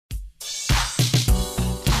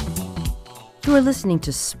You are listening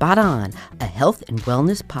to Spot On, a health and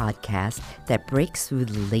wellness podcast that breaks through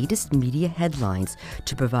the latest media headlines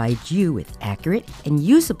to provide you with accurate and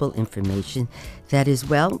usable information that is,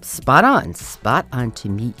 well, spot on to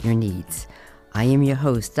meet your needs. I am your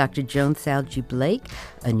host, Dr. Joan Salge Blake,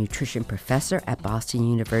 a nutrition professor at Boston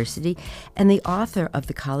University and the author of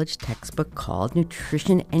the college textbook called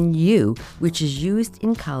Nutrition and You, which is used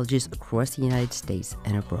in colleges across the United States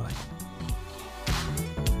and abroad.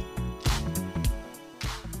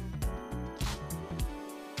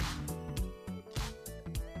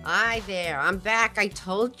 Hi there, I'm back. I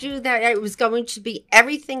told you that it was going to be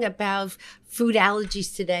everything about food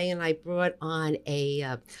allergies today, and I brought on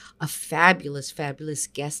a fabulous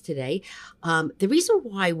guest today. The reason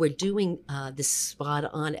why we're doing this spot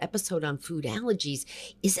on episode on food allergies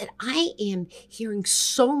is that I am hearing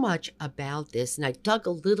so much about this, and I dug a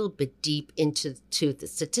little bit deep into the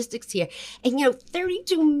statistics here. And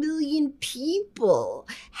 32 million people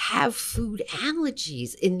have food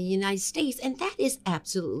allergies in the United States, and that is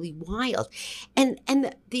absolutely wild. And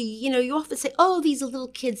you often say, oh, these are little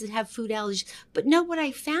kids that have food allergies. But no, what I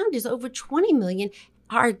found is over 20 million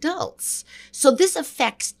are adults. So this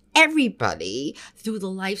affects everybody through the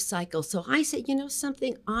life cycle. So I said,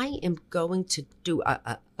 something, I am going to do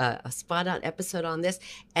a spot on episode on this.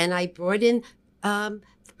 And I brought in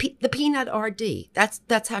the Peanut RD.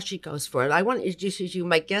 That's how she goes for it. I want to introduce you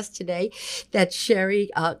my guest today. That's Sherry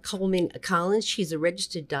Coleman Collins. She's a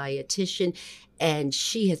registered dietitian, and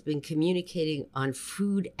she has been communicating on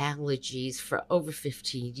food allergies for over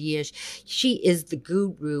 15 years. She is the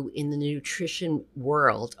guru in the nutrition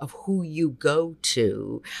world of who you go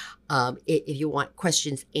to if you want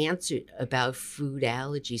questions answered about food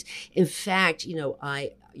allergies. In fact,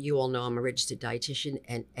 you all know I'm a registered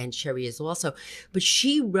dietitian, and Sherry is also, but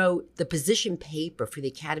she wrote the position paper for the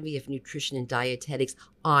Academy of Nutrition and Dietetics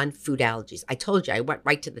on food allergies. I told you, I went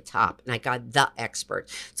right to the top and I got the expert.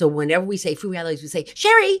 So whenever we say food allergies, we say,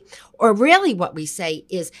 Sherry, or really what we say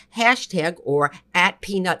is hashtag or at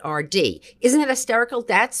Peanut RD. Isn't it hysterical?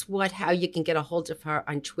 That's how you can get a hold of her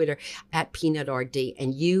on Twitter at Peanut RD.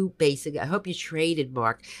 And you basically, I hope you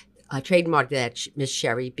trademark that, Miss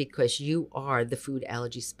Sherry, because you are the food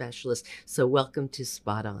allergy specialist. So welcome to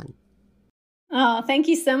Spot On. Oh, thank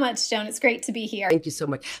you so much, Joan. It's great to be here. Thank you so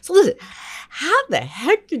much. So listen, how the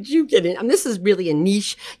heck did you get in? I mean, this is really a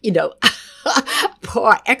niche,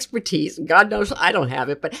 for expertise. God knows I don't have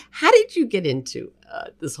it, but how did you get into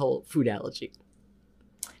this whole food allergy?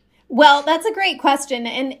 Well, that's a great question.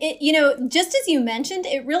 And just as you mentioned,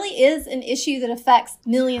 it really is an issue that affects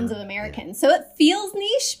millions of Americans. So it feels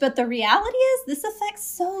niche, but the reality is this affects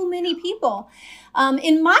so many people.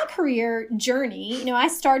 In my career journey, I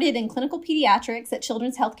started in clinical pediatrics at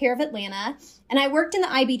Children's Healthcare of Atlanta, and I worked in the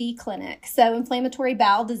IBD clinic, so inflammatory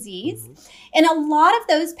bowel disease. Mm-hmm. And a lot of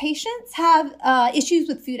those patients have issues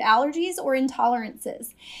with food allergies or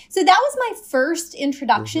intolerances. So that was my first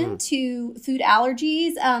introduction to food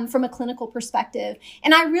allergies from a clinical perspective.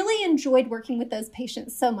 And I really enjoyed working with those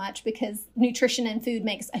patients so much because nutrition and food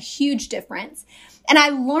makes a huge difference. And I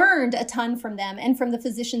learned a ton from them and from the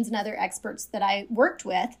physicians and other experts that I worked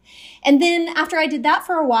with. And then after I did that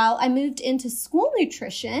for a while, I moved into school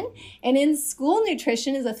nutrition. And in school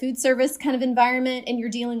nutrition is a food service kind of environment, and you're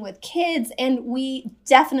dealing with kids. And we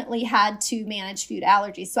definitely had to manage food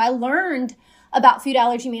allergies. So I learned about food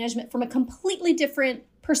allergy management from a completely different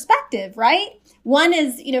perspective, right? One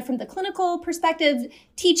is, from the clinical perspective,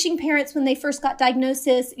 teaching parents when they first got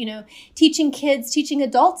diagnosis, teaching kids, teaching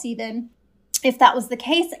adults even, if that was the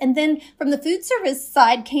case. And then from the food service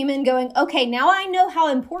side came in going, okay, now I know how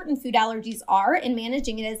important food allergies are and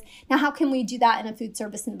managing it is. Now, how can we do that in a food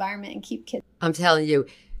service environment and keep kids? I'm telling you,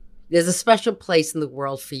 there's a special place in the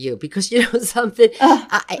world for you because something,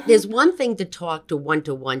 there's one thing to talk to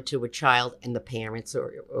one-to-one to a child and the parents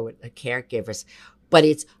or the caregivers, but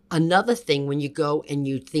it's another thing when you go and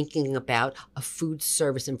you're thinking about a food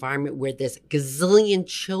service environment where there's gazillion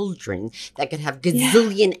children that could have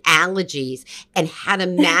gazillion allergies and how to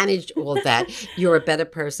manage all that. You're a better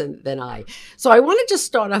person than I. So I want to just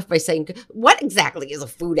start off by saying, what exactly is a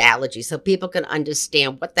food allergy so people can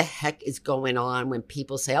understand what the heck is going on when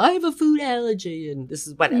people say, I have a food allergy and this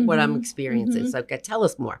is what I'm experiencing. So tell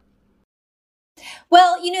us more.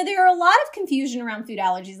 Well, there are a lot of confusion around food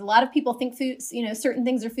allergies. A lot of people think certain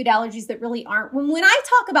things are food allergies that really aren't. When I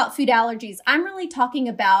talk about food allergies, I'm really talking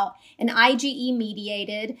about an IgE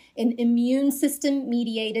mediated, an immune system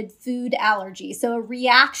mediated food allergy. So a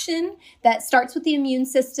reaction that starts with the immune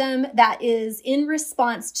system that is in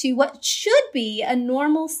response to what should be a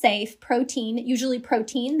normal, safe protein, usually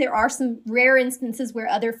protein. There are some rare instances where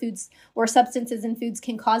other foods or substances in foods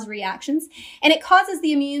can cause reactions, and it causes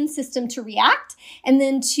the immune system to react and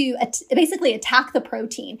then to basically attack the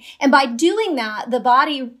protein. And by doing that, the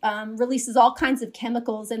body releases all kinds of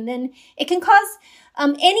chemicals, and then it can cause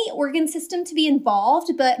any organ system to be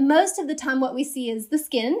involved. But most of the time what we see is the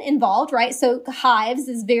skin involved, right? So hives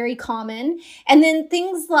is very common. And then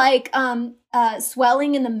things like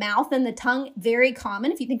swelling in the mouth and the tongue, very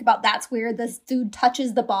common. If you think about that's where the food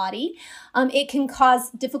touches the body. It can cause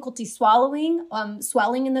difficulty swallowing,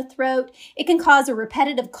 swelling in the throat. It can cause a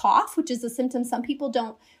repetitive cough, which is a symptom some people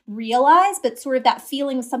don't realize, but sort of that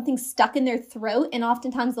feeling of something stuck in their throat. And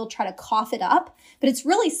oftentimes they'll try to cough it up, but it's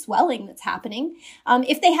really swelling that's happening.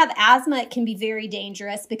 If they have asthma, it can be very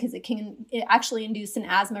dangerous because it actually induce an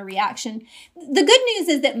asthma reaction. The good news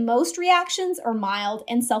is that most reactions are mild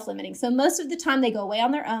and self-limiting. So most of the time they go away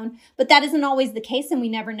on their own, but that isn't always the case. And we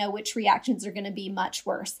never know which reactions are going to be much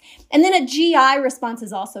worse. And then a GI response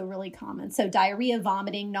is also really common. So diarrhea,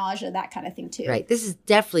 vomiting, nausea, that kind of thing too. Right. This is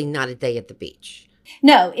definitely not a day at the beach.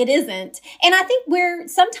 No, it isn't. And I think where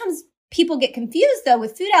sometimes people get confused though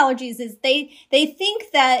with food allergies is they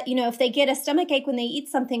think that, if they get a stomach ache when they eat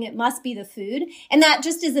something, it must be the food. And that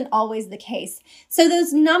just isn't always the case. So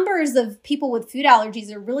those numbers of people with food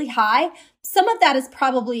allergies are really high. Some of that is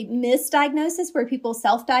probably misdiagnosis where people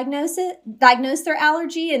diagnose their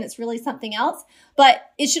allergy and it's really something else, but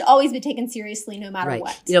it should always be taken seriously no matter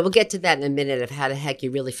what. We'll get to that in a minute of how the heck you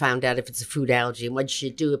really found out if it's a food allergy and what you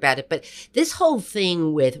should do about it. But this whole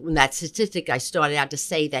thing with that statistic I started out to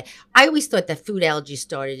say that I always thought that food allergies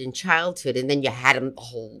started in childhood and then you had them the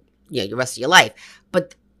whole, the rest of your life.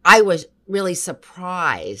 But I was really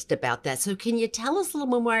surprised about that. So can you tell us a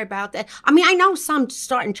little bit more about that? I mean, I know some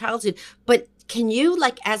start in childhood, but can you,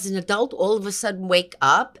 as an adult, all of a sudden wake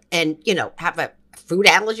up and, have a food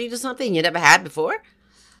allergy to something you never had before?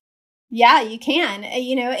 Yeah, you can.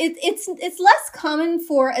 It's less common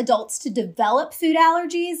for adults to develop food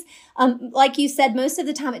allergies. Like you said, most of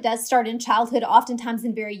the time it does start in childhood, oftentimes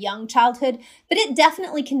in very young childhood, but it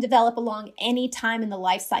definitely can develop along any time in the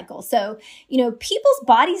life cycle. So, people's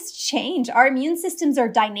bodies change. Our immune systems are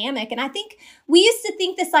dynamic. And I think we used to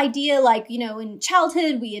think this idea in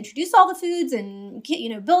childhood, we introduce all the foods and,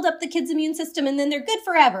 build up the kid's immune system and then they're good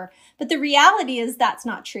forever. But the reality is that's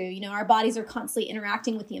not true. Our bodies are constantly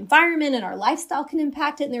interacting with the environment and our lifestyle can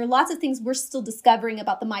impact it. And there are lots of things we're still discovering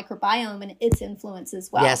about the microbiome and its influence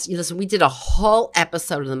as well. Yes. Listen, we did a whole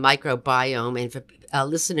episode of the microbiome. And for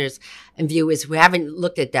listeners and viewers who haven't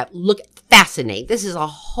looked at that, fascinating. This is a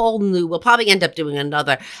whole new, we'll probably end up doing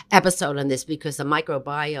another episode on this because the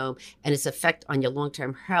microbiome and its effect on your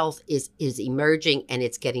long-term health is emerging and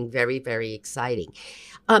it's getting very, very exciting.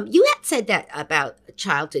 You had said that about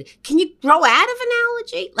childhood. Can you grow out of an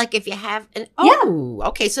allergy? Like if you have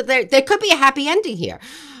okay. So there could be a happy ending here.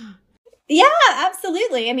 Yeah,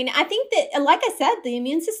 absolutely. I mean, I think that, like I said, the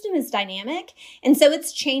immune system is dynamic. And so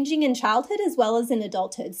it's changing in childhood as well as in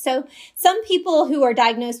adulthood. So some people who are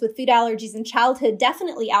diagnosed with food allergies in childhood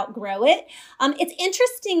definitely outgrow it. It's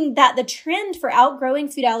interesting that the trend for outgrowing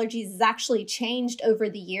food allergies has actually changed over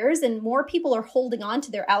the years and more people are holding on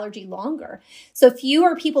to their allergy longer. So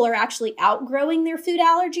fewer people are actually outgrowing their food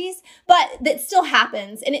allergies, but that still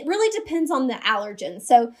happens. And it really depends on the allergen.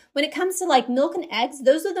 So when it comes to milk and eggs,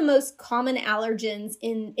 those are the most common allergens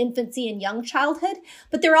in infancy and young childhood,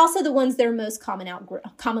 but they're also the ones that are most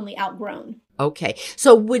commonly outgrown. Okay.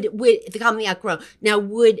 So would the commonly outgrown, now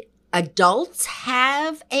would adults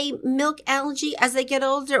have a milk allergy as they get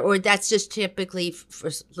older, or that's just typically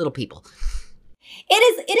for little people?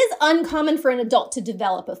 It is uncommon for an adult to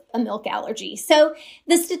develop a milk allergy. So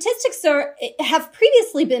the statistics have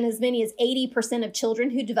previously been as many as 80% of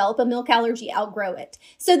children who develop a milk allergy outgrow it.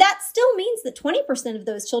 So that still means that 20% of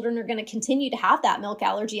those children are going to continue to have that milk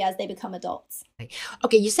allergy as they become adults.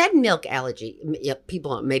 Okay, you said milk allergy.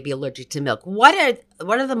 People may be allergic to milk. What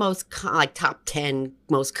are the most top 10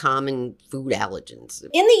 most common food allergens?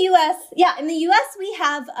 In the U.S., we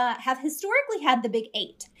have historically had the big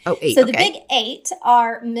 8. Oh, 8. So the big 8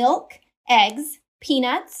 are milk, eggs,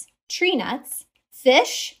 peanuts, tree nuts,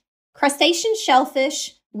 fish, crustacean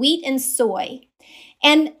shellfish, wheat, and soy.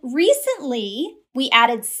 And recently, we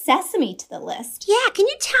added sesame to the list. Yeah, can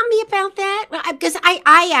you tell me about that? Well, because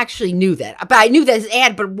I actually knew that, but I knew that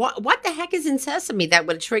ad. But what the heck is in sesame that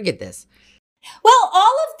would have triggered this? Well,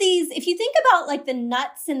 all of these, if you think about like the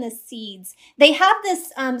nuts and the seeds, they have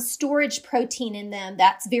this storage protein in them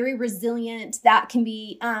that's very resilient. That can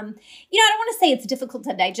be, I don't want to say it's difficult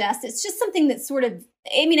to digest. It's just something that's sort of,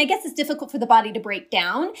 I guess it's difficult for the body to break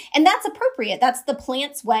down, and that's appropriate. That's the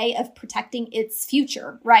plant's way of protecting its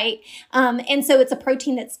future, right? And so it's a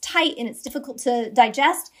protein that's tight and it's difficult to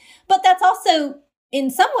digest, but that's also, in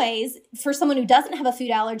some ways, for someone who doesn't have a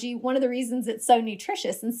food allergy, one of the reasons it's so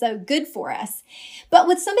nutritious and so good for us. But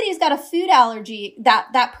with somebody who's got a food allergy,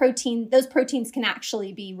 those proteins can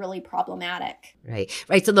actually be really problematic. Right.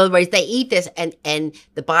 So in other words, they eat this and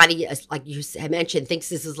the body, like you mentioned, thinks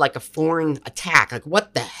this is like a foreign attack. Like,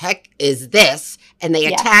 what the heck is this? And they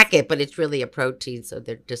attack it, but it's really a protein. So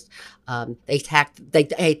they're just, they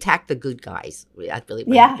attack the good guys. That's really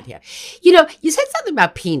what happened here. You said something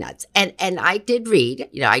about peanuts, and I did read.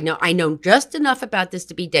 I know just enough about this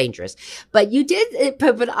to be dangerous, but you did.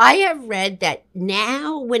 But I have read that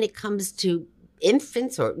now, when it comes to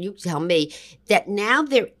infants, or you tell me, that now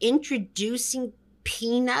they're introducing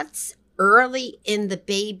peanuts early in the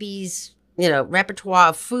baby's repertoire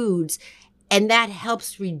of foods, and that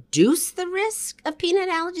helps reduce the risk of peanut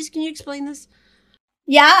allergies. Can you explain this?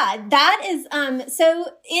 Yeah, that is so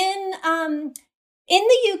in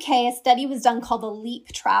the UK, a study was done called the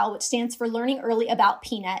LEAP trial, which stands for Learning Early About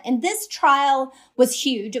Peanut. And this trial was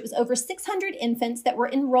huge. It was over 600 infants that were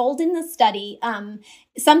enrolled in the study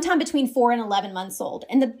sometime between 4 and 11 months old.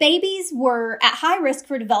 And the babies were at high risk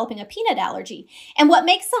for developing a peanut allergy. And what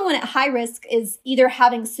makes someone at high risk is either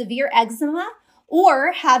having severe eczema,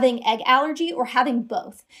 or having egg allergy, or having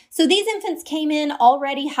both. So these infants came in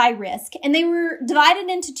already high risk, and they were divided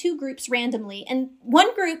into two groups randomly. And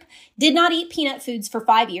one group did not eat peanut foods for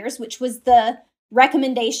 5 years, which was the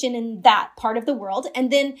recommendation in that part of the world.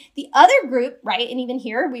 And then the other group, right, and even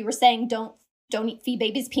here we were saying don't feed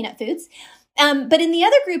babies peanut foods. But in the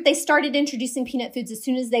other group, they started introducing peanut foods as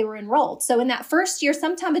soon as they were enrolled. So in that first year,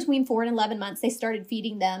 sometime between 4 and 11 months, they started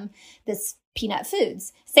feeding them this peanut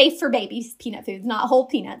foods, safe for babies, peanut foods, not whole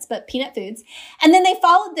peanuts, but peanut foods. And then they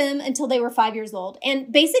followed them until they were 5 years old.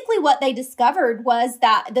 And basically what they discovered was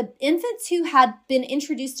that the infants who had been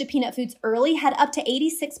introduced to peanut foods early had up to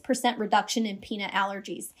 86% reduction in peanut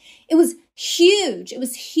allergies. It was huge. It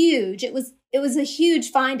was huge. It was a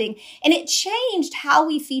huge finding, and it changed how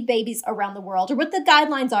we feed babies around the world, or what the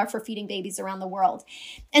guidelines are for feeding babies around the world.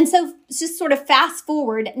 And so just sort of fast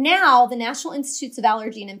forward, now the National Institutes of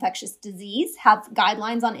Allergy and Infectious Disease have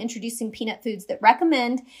guidelines on introducing peanut foods that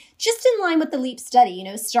recommend, just in line with the LEAP study,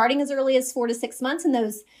 starting as early as 4 to 6 months in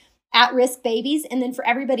those at-risk babies, and then for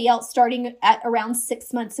everybody else starting at around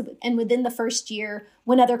 6 months and within the first year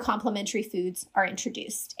when other complementary foods are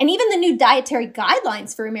introduced. And even the new dietary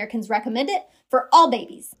guidelines for Americans recommend it for all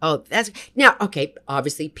babies. Oh, that's now, okay,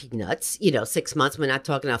 obviously peanuts, 6 months. We're not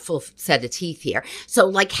talking a full set of teeth here. So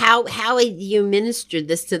like how do you administer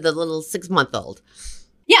this to the little 6-month-old?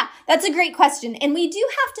 Yeah, that's a great question. And we do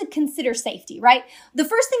have to consider safety, right? The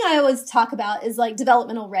first thing I always talk about is like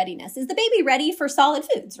developmental readiness. Is the baby ready for solid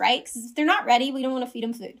foods, right? Because if they're not ready, we don't want to feed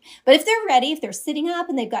them food. But if they're ready, if they're sitting up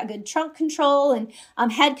and they've got good trunk control and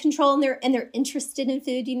head control, and they're interested in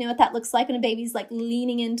food, you know what that looks like when a baby's like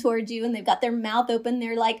leaning in towards you and they've got their mouth open,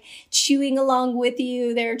 they're like chewing along with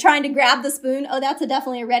you, they're trying to grab the spoon. Oh, that's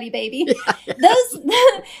definitely a ready baby.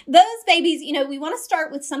 Those babies, we want to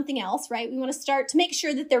start with something else, right? We want to start to make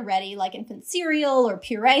sure that they're ready, like infant cereal or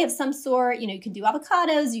puree of some sort. You can do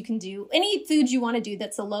avocados, you can do any food you want to do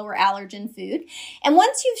that's a lower allergen food. And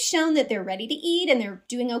once you've shown that they're ready to eat and they're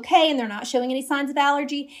doing okay and they're not showing any signs of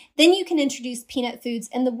allergy, then you can introduce peanut foods.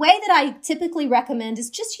 And the way that I typically recommend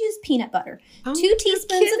is just use peanut butter. 2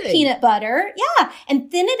 teaspoons of peanut butter. Yeah.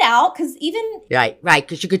 And thin it out, because even... Right.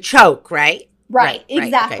 Because you could choke, right? Right,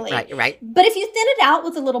 exactly. Okay, right. But if you thin it out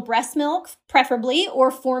with a little breast milk, preferably, or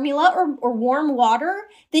formula or warm water,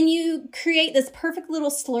 then you create this perfect little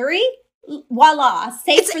slurry. Voila,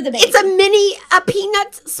 safe for the baby. It's a mini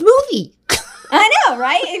peanut smoothie. I know,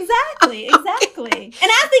 right? Exactly. And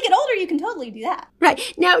as they get older, you can totally do that. Right.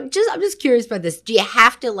 Now, I'm just curious about this. Do you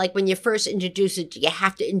have to, like, when you first introduce it, do you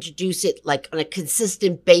have to introduce it, like, on a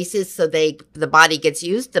consistent basis so the body gets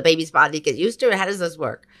used, the baby's body gets used to it? How does this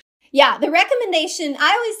work? Yeah, the recommendation,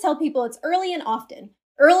 I always tell people it's early and often.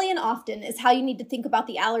 early and often is how you need to think about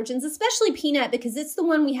the allergens, especially peanut, because it's the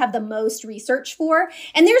one we have the most research for.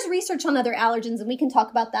 And there's research on other allergens, and we can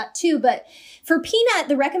talk about that too. But for peanut,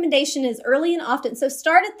 the recommendation is early and often. So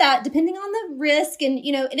start at that, depending on the risk. And,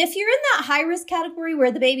 and if you're in that high risk category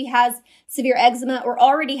where the baby has severe eczema or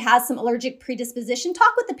already has some allergic predisposition,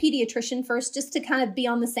 talk with the pediatrician first, just to kind of be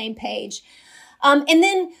on the same page. And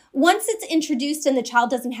then once it's introduced and the child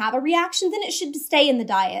doesn't have a reaction, then it should stay in the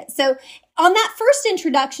diet. So on that first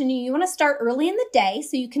introduction, you want to start early in the day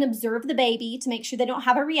so you can observe the baby to make sure they don't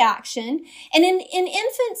have a reaction. And in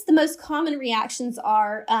infants, the most common reactions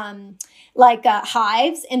are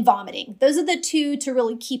hives and vomiting. Those are the two to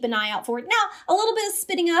really keep an eye out for. Now, a little bit of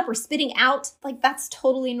spitting up or spitting out, that's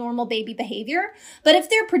totally normal baby behavior. But if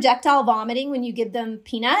they're projectile vomiting when you give them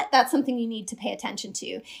peanut, that's something you need to pay attention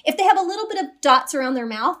to. If they have a little bit of dots around their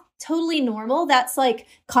mouth, totally normal. That's like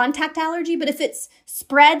contact allergy. But if it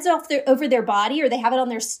spreads over their body, or they have it on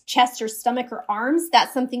their chest or stomach or arms,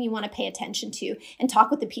 that's something you want to pay attention to and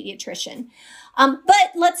talk with the pediatrician.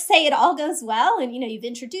 But let's say it all goes well and, you've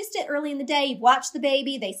introduced it early in the day, you've watched the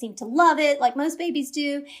baby, they seem to love it like most babies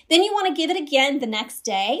do. Then you want to give it again the next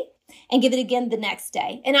day and give it again the next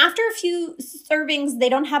day. And after a few servings, they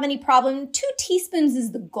don't have any problem. 2 teaspoons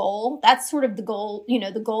is the goal. That's sort of the goal,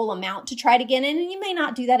 the goal amount to try to get in. And you may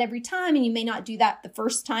not do that every time, and you may not do that the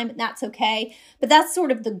first time, and that's okay. But that's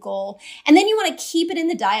sort of the goal. And then you want to keep it in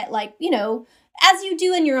the diet, as you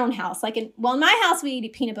do in your own house. In my house, we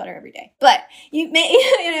eat peanut butter every day. But you may,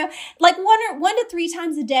 1 to 3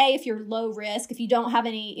 times a day if you're low risk. If you don't have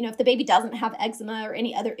any, if the baby doesn't have eczema or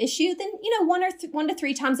any other issue, then, 1 to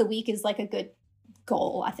 3 times a week is a good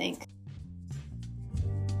goal, I think.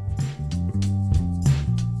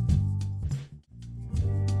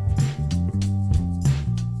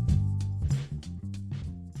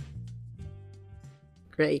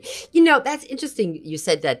 Great. That's interesting. You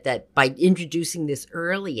said that by introducing this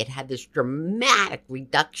early, it had this dramatic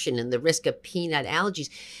reduction in the risk of peanut allergies.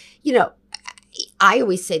 I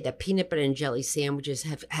always say that peanut butter and jelly sandwiches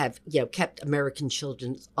have kept American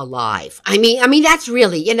children alive. I mean that's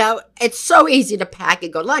really, it's so easy to pack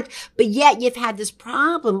and go to lunch, but yet you've had this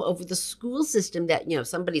problem over the school system that,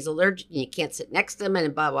 somebody's allergic and you can't sit next to them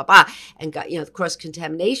and blah, blah, blah, and got,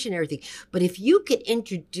 cross-contamination and everything. But if you could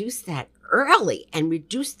introduce that early and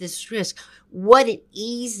reduce this risk, what an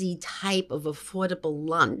easy type of affordable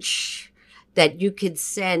lunch that you could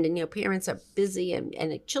send. And parents are busy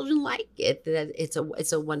and children like it.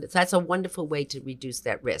 That's a wonderful way to reduce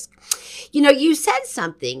that risk. You said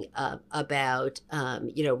something about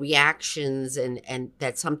reactions and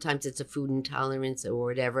that sometimes it's a food intolerance or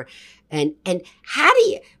whatever. And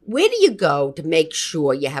where do you go to make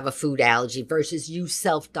sure you have a food allergy versus you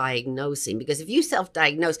self-diagnosing? Because if you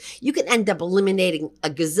self-diagnose, you can end up eliminating a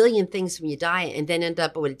gazillion things from your diet and then end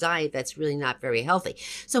up with a diet that's really not very healthy.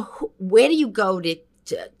 So where do you go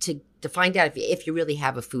to find out if you really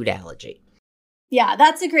have a food allergy? Yeah,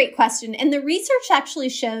 that's a great question. And the research actually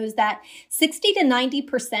shows that 60 to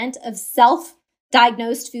 90% of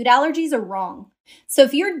self-diagnosed food allergies are wrong. So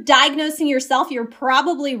if you're diagnosing yourself, you're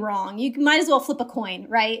probably wrong. You might as well flip a coin,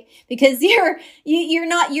 right? Because if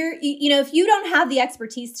you don't have the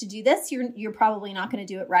expertise to do this, you're probably not going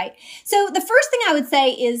to do it right. So the first thing I would say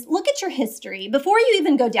is look at your history before you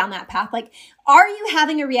even go down that path. Are you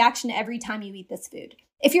having a reaction every time you eat this food?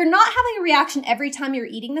 If you're not having a reaction every time you're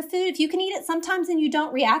eating the food, if you can eat it sometimes and you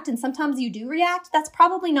don't react and sometimes you do react, that's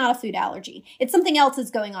probably not a food allergy. It's something else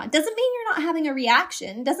is going on. Doesn't mean you're not having a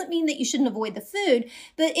reaction. Doesn't mean that you shouldn't avoid the food,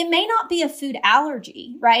 but it may not be a food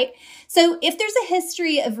allergy, right? So if there's a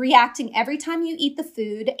history of reacting every time you eat the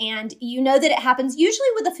food and you know that it happens, usually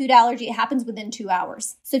with a food allergy, it happens within 2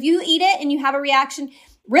 hours. So if you eat it and you have a reaction,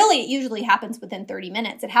 really, it usually happens within 30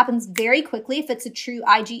 minutes. It happens very quickly. If it's a true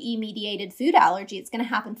IgE-mediated food allergy, it's going to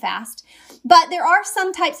happen fast. But there are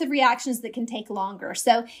some types of reactions that can take longer.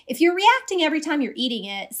 So if you're reacting every time you're eating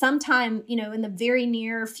it, sometime, in the very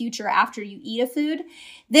near future after you eat a food,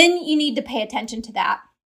 then you need to pay attention to that.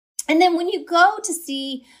 And then when you go to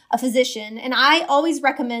see a physician, and I always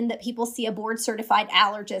recommend that people see a board-certified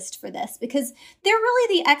allergist for this because they're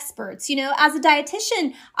really the experts. As a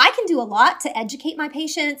dietitian, I can do a lot to educate my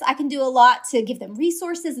patients. I can do a lot to give them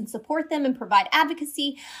resources and support them and provide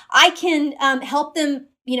advocacy. I can help them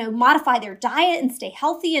modify their diet and stay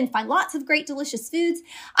healthy and find lots of great, delicious foods.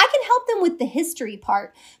 I can help them with the history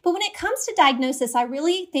part. But when it comes to diagnosis, I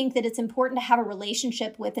really think that it's important to have a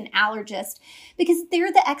relationship with an allergist because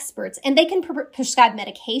they're the experts and they can prescribe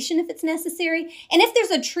medication if it's necessary. And if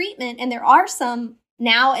there's a treatment, and there are some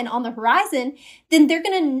now and on the horizon, then they're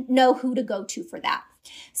going to know who to go to for that.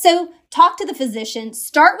 So talk to the physician,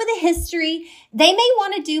 start with a history. They may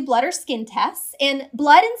want to do blood or skin tests, and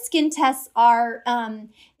blood and skin tests are,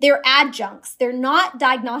 they're adjuncts. They're not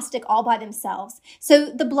diagnostic all by themselves.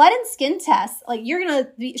 So the blood and skin tests, like you're going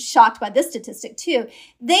to be shocked by this statistic too.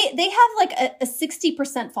 They have like a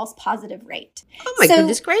 60% false positive rate. Oh my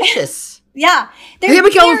goodness gracious. Yeah. They're Here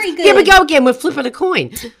we go. very good. Here we go again. We're flipping a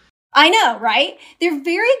coin. I know, right? They're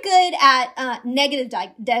very good at negative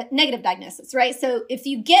diagnosis, right? So if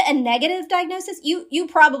you get a negative diagnosis, you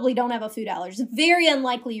probably don't have a food allergy. It's very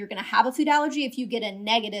unlikely you're going to have a food allergy if you get a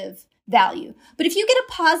negative value. But if you get a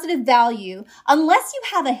positive value, unless you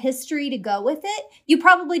have a history to go with it, you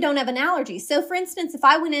probably don't have an allergy. So for instance, if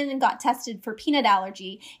I went in and got tested for peanut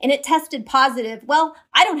allergy and it tested positive, well,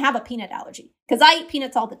 I don't have a peanut allergy because I eat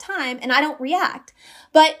peanuts all the time and I don't react.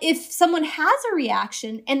 But if someone has a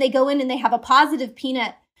reaction and they go in and they have a positive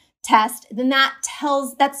peanut test, then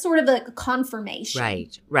that's sort of a confirmation.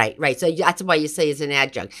 Right. So that's why you say it's an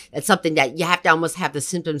adjunct. It's something that you have to almost have the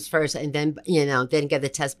symptoms first and then, then get the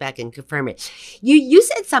test back and confirm it. You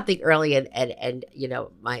said something earlier and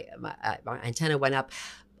my antenna went up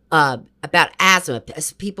about asthma.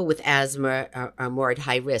 People with asthma are more at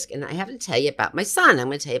high risk. And I have to tell you about my son. I'm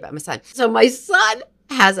going to tell you about my son. So my son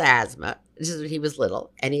has asthma. This is when he was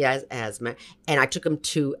little, and he has asthma. And I took him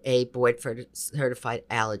to a board certified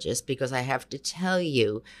allergist because I have to tell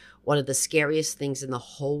you, one of the scariest things in the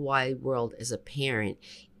whole wide world as a parent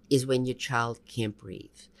is when your child can't breathe.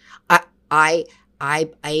 I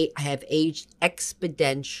have aged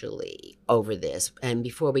exponentially over this, and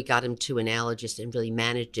before we got him to an allergist and really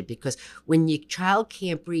managed it, because when your child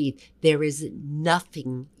can't breathe, there is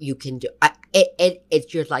nothing you can do. It's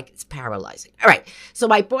just like it's paralyzing. All right, so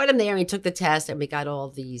I brought him there and he took the test, and we got all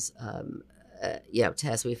these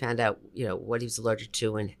tests. We found out what he was allergic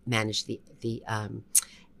to and managed the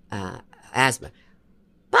asthma,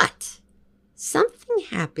 but something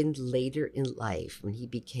happened later in life when he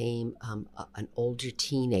became an older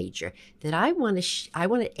teenager that I want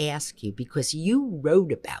to ask you, because you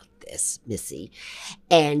wrote about this, Missy,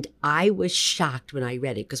 and I was shocked when I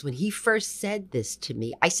read it, because when he first said this to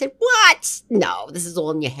me, I said, "What? No, this is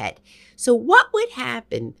all in your head." So what would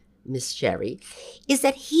happen, Miss Sherry, is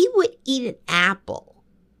that he would eat an apple.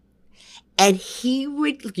 And he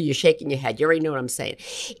would, look, you're shaking your head. You already know what I'm saying.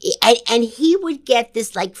 And he would get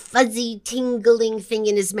this like fuzzy, tingling thing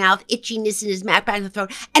in his mouth, itchiness in his mouth, back in the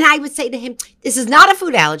throat. And I would say to him, "This is not a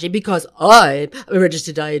food allergy because I'm a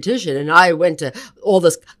registered dietitian and I went to all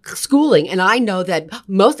this schooling and I know that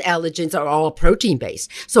most allergens are all protein based.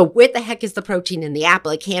 So where the heck is the protein in the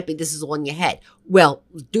apple? It can't be. This is all in your head." Well,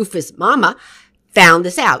 doofus mama found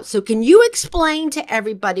this out. So can you explain to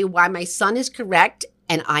everybody why my son is correct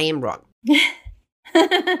and I am wrong?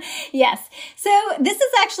 Yes. So this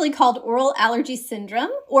is actually called oral allergy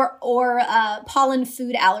syndrome or pollen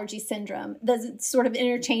food allergy syndrome. Those sort of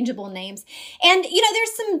interchangeable names. And,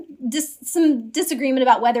 there's some disagreement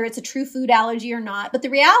about whether it's a true food allergy or not. But the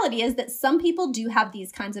reality is that some people do have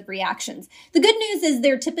these kinds of reactions. The good news is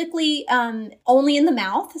they're typically only in the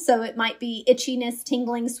mouth. So it might be itchiness,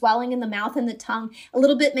 tingling, swelling in the mouth and the tongue, a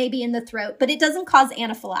little bit maybe in the throat, but it doesn't cause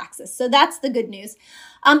anaphylaxis. So that's the good news.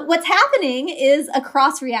 What's happening is a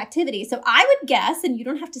cross-reactivity. So I would guess, and you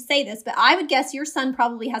don't have to say this, but I would guess your son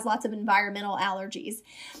probably has lots of environmental allergies.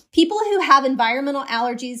 People who have environmental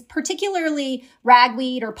allergies, particularly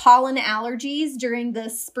ragweed or pollen allergies during the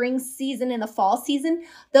spring season and the fall season,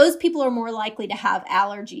 those people are more likely to have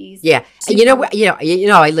allergies. Yeah.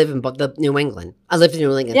 I live in New England. I lived in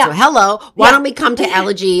New England. Yeah. So hello, why don't we come to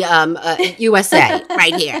Allergy USA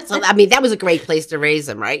right here? So, that was a great place to raise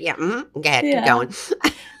them, right? Yeah. Mm-hmm. Go ahead, keep going.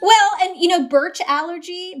 Well, and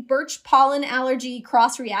birch pollen allergy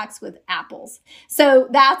cross reacts with apples. So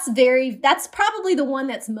that's probably the one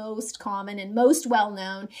that's most common and most well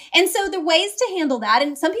known. And so the ways to handle that,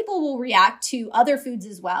 and some people will react to other foods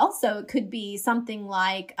as well. So it could be something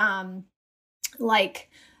like, oh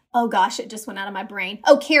gosh, it just went out of my brain.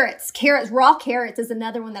 Oh, carrots, raw carrots is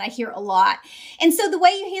another one that I hear a lot. And so the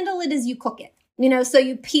way you handle it is you cook it. So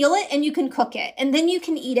you peel it and you can cook it and then you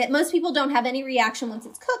can eat it. Most people don't have any reaction once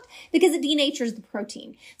it's cooked because it denatures the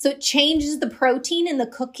protein. So it changes the protein in the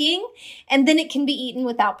cooking and then it can be eaten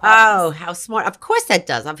without problems. Oh, how smart. Of course that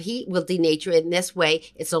does. Heat will denature it in this way.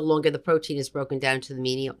 It's no longer the protein is broken down to the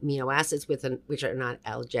amino acids which are not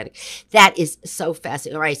allergenic. That is so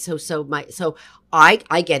fascinating. All right. So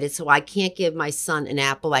I get it. So I can't give my son an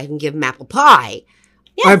apple. I can give him apple pie.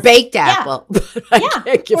 Yes. Or baked apple. Yeah.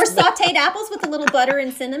 Or sauteed apples with a little butter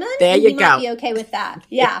and cinnamon. There you go. Might be okay with that.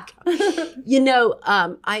 Yeah.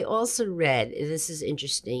 I also read, this is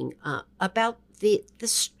interesting, about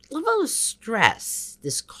level of stress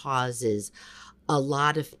this causes a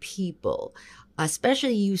lot of people,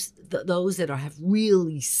 especially those that have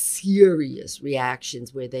really serious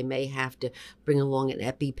reactions where they may have to bring along an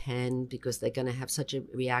EpiPen because they're going to have such a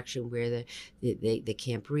reaction where they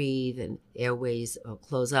can't breathe and airways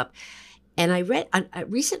close up. And I read a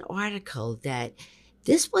recent article that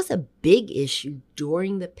this was a big issue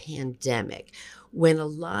during the pandemic when a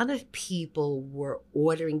lot of people were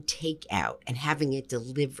ordering takeout and having it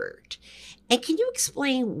delivered. And can you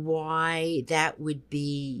explain why that would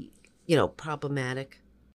be, problematic?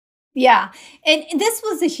 Yeah. And this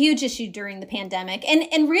was a huge issue during the pandemic.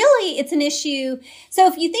 And really it's an issue. So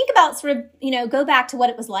if you think about sort of, go back to what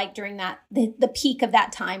it was like during the peak of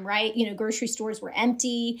that time, right? Grocery stores were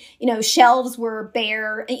empty, shelves were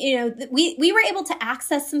bare, we were able to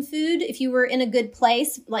access some food if you were in a good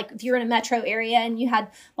place, like if you're in a metro area and you had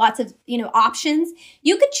lots of, options,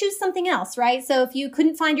 you could choose something else, right? So if you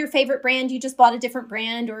couldn't find your favorite brand, you just bought a different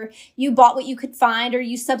brand, or you bought what you could find, or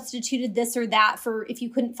you substituted this or that for if you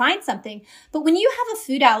couldn't find something. But when you have a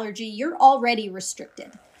food allergy, you're already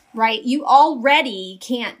restricted, right? You already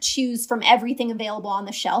can't choose from everything available on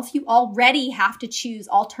the shelf. You already have to choose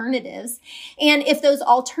alternatives. And if those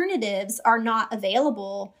alternatives are not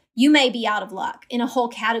available, you may be out of luck in a whole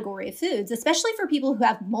category of foods, especially for people who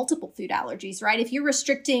have multiple food allergies, right? If you're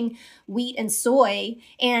restricting wheat and soy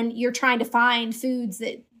and you're trying to find foods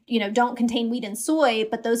that don't contain wheat and soy,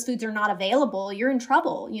 but those foods are not available, you're in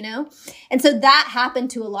trouble, And so that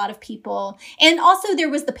happened to a lot of people. And also there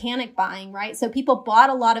was the panic buying, right? So people bought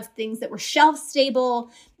a lot of things that were shelf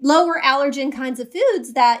stable, lower allergen kinds of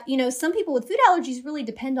foods that, some people with food allergies really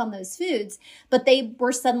depend on those foods, but they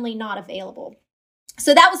were suddenly not available.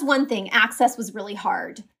 So that was one thing. Access was really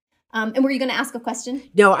hard. And were you going to ask a question?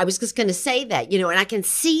 No, I was just going to say that, and I can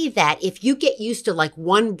see that if you get used to like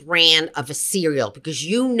one brand of a cereal because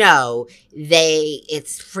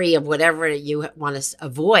it's free of whatever you want to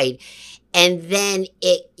avoid, and then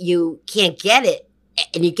you can't get it,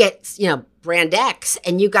 and you get, brand X,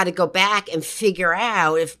 and you got to go back and figure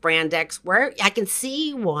out if brand X works. I can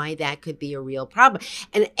see why that could be a real problem.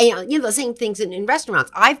 And the same things in restaurants.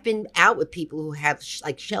 I've been out with people who have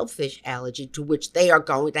like shellfish allergy, to which they are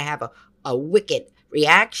going to have a wicked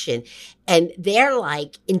reaction. And they're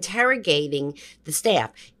like interrogating the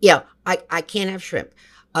staff. I can't have shrimp.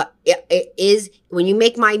 When you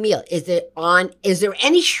make my meal, is there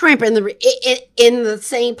any shrimp in the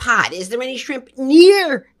same pot? Is there any shrimp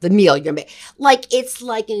near the meal you're making? Like, it's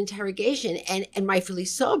like an interrogation, and rightfully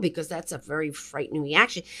so, because that's a very frightening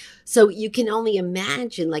reaction. So you can only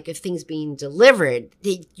imagine, like, if things being delivered,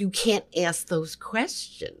 you can't ask those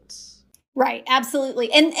questions. Right, absolutely.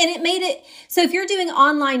 And it made it so if you're doing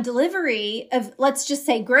online delivery of, let's just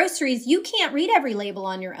say, groceries, you can't read every label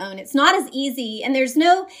on your own. It's not as easy, and there's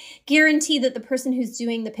no guarantee that the person who's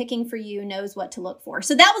doing the picking for you knows what to look for.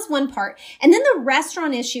 So that was one part. And then the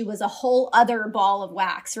restaurant issue was a whole other ball of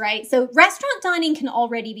wax, right? So restaurant dining can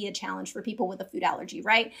already be a challenge for people with a food allergy,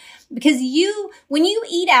 right? Because when you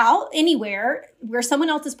eat out anywhere where someone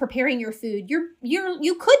else is preparing your food,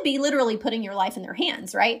 you could be literally putting your life in their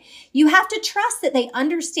hands, right? You have to trust that they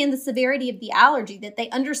understand the severity of the allergy, that they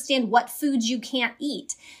understand what foods you can't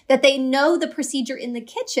eat, that they know the procedure in the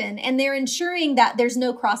kitchen, and they're ensuring that there's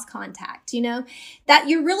no cross contact, that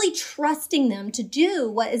you're really trusting them to do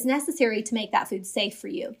what is necessary to make that food safe for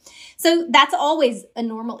you. So that's always a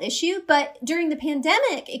normal issue. But during the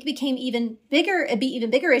pandemic, it became an even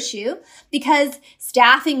bigger issue because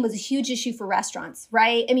staffing was a huge issue for restaurants,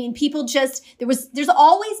 right? I mean, there's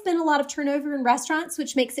always been a lot of turnover in restaurants,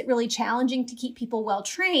 which makes it really challenging to keep people well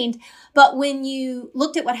trained. But when you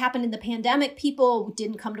looked at what happened in the pandemic, people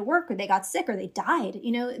didn't come to work, or they got sick, or they died,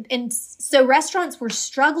 and so restaurants were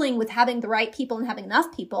struggling with having the right people and having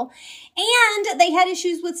enough people. And they had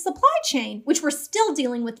issues with supply chain, which we're still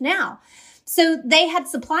dealing with now. So they had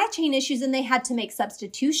supply chain issues, and they had to make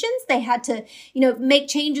substitutions. They had to, make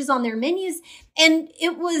changes on their menus. And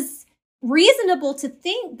it was reasonable to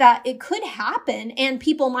think that it could happen, and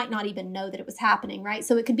people might not even know that it was happening, right?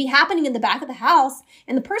 So it could be happening in the back of the house,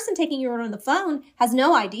 and the person taking your order on the phone has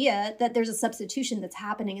no idea that there's a substitution that's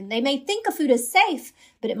happening, and they may think a food is safe,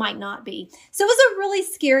 but it might not be. So it was a really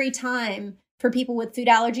scary time for people with food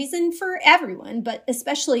allergies, and for everyone, but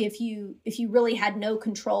especially if you really had no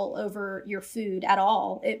control over your food at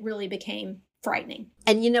all, it really became frightening.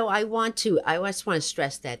 And I just want to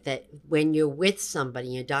stress that when you're with somebody,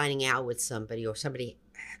 you're dining out with somebody, or somebody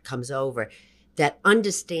comes over, that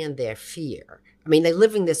understand their fear. I mean, they're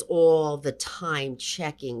living this all the time,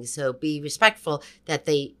 checking. So be respectful that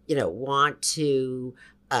they, want to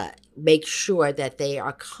make sure that they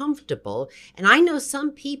are comfortable. And I know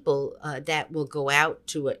some people that will go out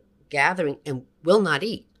to a gathering and will not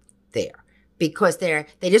eat there because they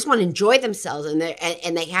just want to enjoy themselves, and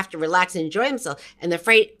they have to relax and enjoy themselves, and they're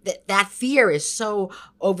afraid that fear is so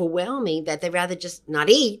overwhelming that they'd rather just not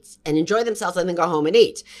eat and enjoy themselves and then go home and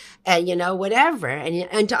eat, and whatever,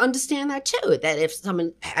 and to understand that too, that if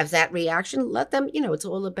someone has that reaction, let them, it's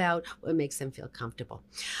all about what makes them feel comfortable.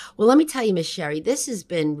 Well, let me tell you, Miss Sherry, this has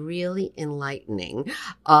been really enlightening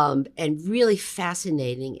and really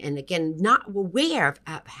fascinating, and again, not aware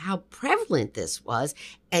of how prevalent this was.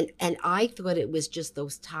 And I thought it was just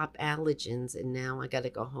those top allergens, and now I got to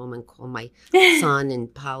go home and call my son and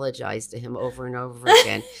apologize to him over and over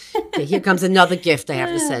again. Okay, here comes another gift I have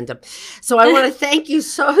to send him. So I want to thank you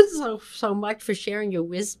so much for sharing your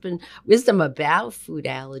wisdom about food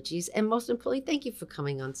allergies, and most importantly, thank you for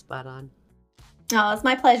coming on Spot On. Oh, it's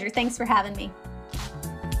my pleasure. Thanks for having me.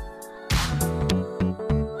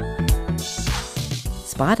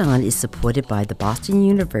 Spot On is supported by the Boston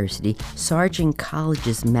University Sargent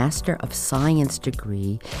College's Master of Science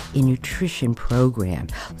degree in Nutrition program.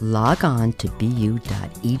 Log on to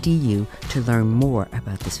bu.edu to learn more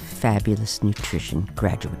about this fabulous nutrition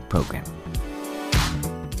graduate program.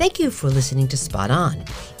 Thank you for listening to Spot On.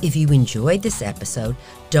 If you enjoyed this episode,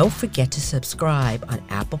 don't forget to subscribe on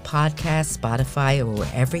Apple Podcasts, Spotify, or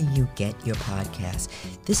wherever you get your podcasts.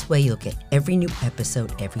 This way you'll get every new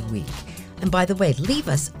episode every week. And by the way, leave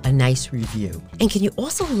us a nice review. And can you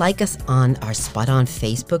also like us on our Spot On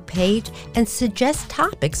Facebook page and suggest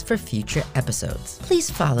topics for future episodes? Please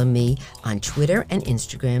follow me on Twitter and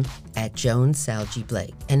Instagram at Joan Salge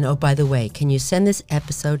Blake. And oh, by the way, can you send this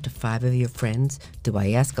episode to 5 of your friends? Do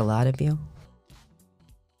I ask a lot of you?